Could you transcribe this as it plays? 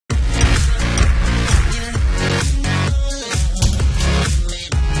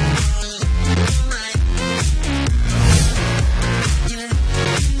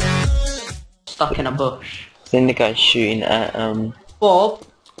stuck in a bush. I think the guy's shooting at Bob.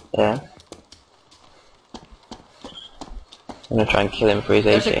 Yeah. I'm gonna try and kill him for his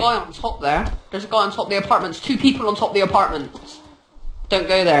There's AK. a guy on top there. There's a guy on top of the apartments. 2 people on top of the apartments. Don't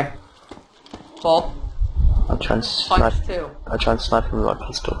go there. Bob. I'll try and snipe. Times 2. I'll try and snipe him with my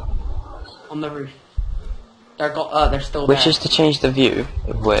pistol. On the roof. They're still there. Which is to change the view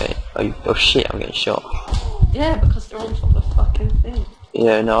of where. Oh shit! I'm getting shot. Yeah, because they're on top of the fucking thing.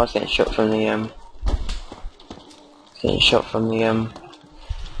 Yeah, no, I was getting shot from the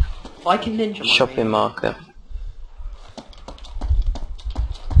Viking Ninja. shopping marker.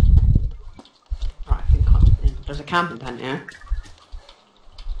 Right, I think I'm in. There's a camping tent here.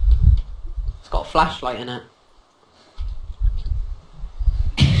 It's got a flashlight in it.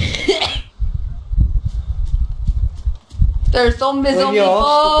 There's zombies on me, The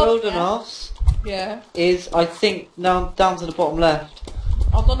Bob! wilderness Yeah. is, I think, now down to the bottom left.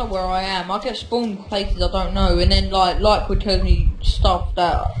 I don't know where I am. I get spawned places I don't know, and then like Lykworld tells me stuff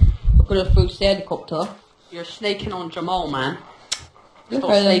that I could have flew to the helicopter. You're snaking on Jamal, man. Stop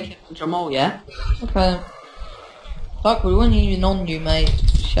Okay, then. snaking on Jamal, yeah? Okay. Lykworld, wasn't even on you, mate.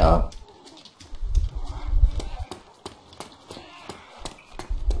 Shut up.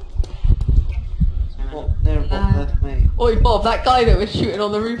 Near the bottom left, mate. Oi, Bob, that guy that was shooting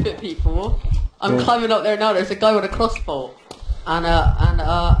on the roof at people. I'm Yeah. climbing up there now. There's a guy with a crossbow and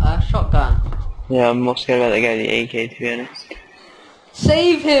a shotgun. Yeah, I'm more scared about the guy with the AK, to be honest.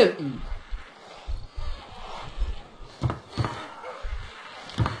 Save him!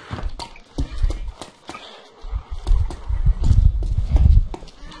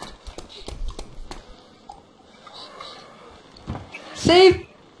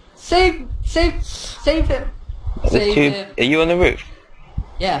 Save him! There's two. him. Are you on the roof?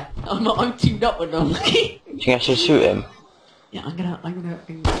 Yeah, I'm teamed up with them. Do you think I should shoot him? Yeah, I'm gonna.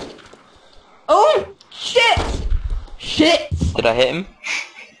 Oh shit! Shit! Did I hit him?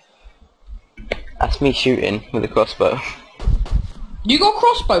 That's me shooting with a crossbow. You got a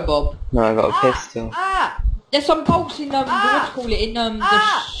crossbow, Bob? No, I got a pistol. Ah! There's some bolts in what Ah! to call it in the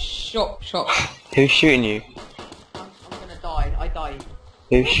Ah! shop. Who's shooting you? I'm gonna die. I died.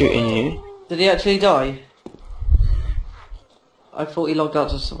 Who's shooting you? Did he actually die? I thought he logged out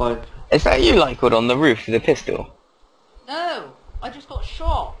to survive. Is that you, Lykworld, on the roof with a pistol? No, I just got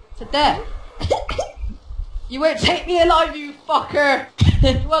shot to death. You won't take me alive, you fucker!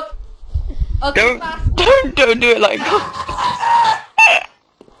 You ugly bastard. Don't do it like that.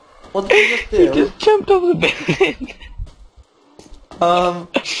 What did you just You do? just jumped off the building.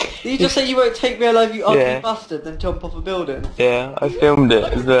 Did you just say you won't take me alive, you ugly Yeah. bastard, then jump off a building? Yeah, I filmed it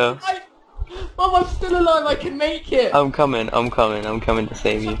as well. Mom, I'm still alive, I can make it! I'm coming to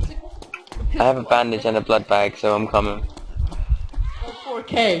save you. I have a bandage and a blood bag, so I'm coming.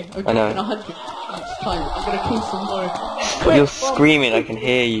 4K. I'm I know. getting 100 each time. I'm gonna kill some more. But you're screaming, I can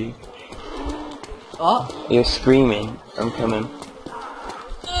hear you. What? You're screaming, I'm coming.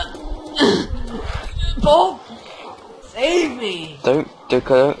 Bob! Save me! Don't,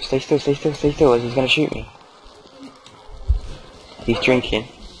 stay still, or he's gonna shoot me. He's drinking.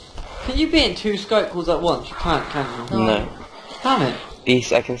 Can you be in 2 Skype calls at once? You can't, can you? No. Damn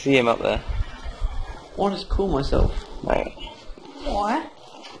it. I can see him up there. I want to call myself. Right. Why?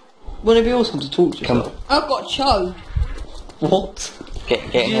 Wouldn't it be awesome to talk to Come yourself? I've got chode. What? Get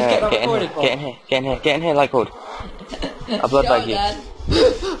in Did you just here, get that get in here, recorded, Bob? get in here, Lykworld. I'll blood bag you. Dad.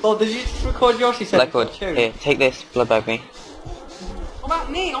 Oh, did you just record Yoshi said Lykworld, here, take this, blood bag me. What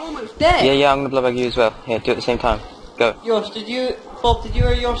about me? I'm almost dead! Yeah, I'm gonna blood bag you as well. Here, do it at the same time. Go. Yosh, Bob, did you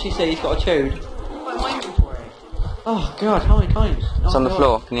hear Yoshi say he's got a chode? What am I inventory? Oh god, how many times? It's on the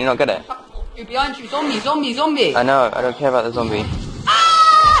floor, can you not get it? You're behind you, zombie! I know, I don't care about the zombie.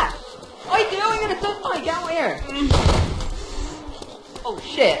 Ah! What are you doing? I'm gonna die, get out here! Oh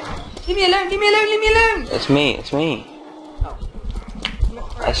shit! Leave me alone! It's me. Oh.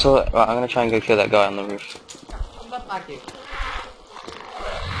 I saw it. Right, I'm gonna try and go kill that guy on the roof. I'm not back here.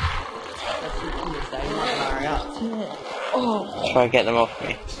 Let's see who is there. Hurry up. Oh, Try and get them off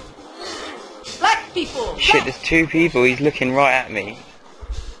me. black people! Shit, there's 2 people, he's looking right at me.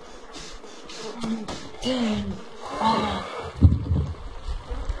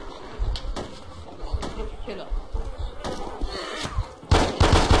 Killer.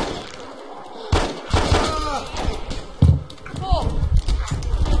 Bob,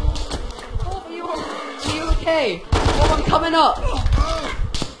 are you okay? Bob, I'm coming up!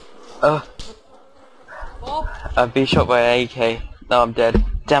 Bob? I've been shot by an AK. No, I'm dead.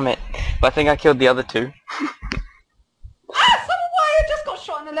 Damn it. But I think I killed the other 2. Ah, I just got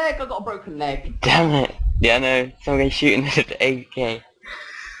shot in the leg. I got a broken leg. Damn it. Yeah, I know. Somebody's shooting at the AK.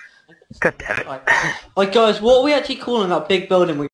 God damn it. Like guys, what are we actually calling that big building we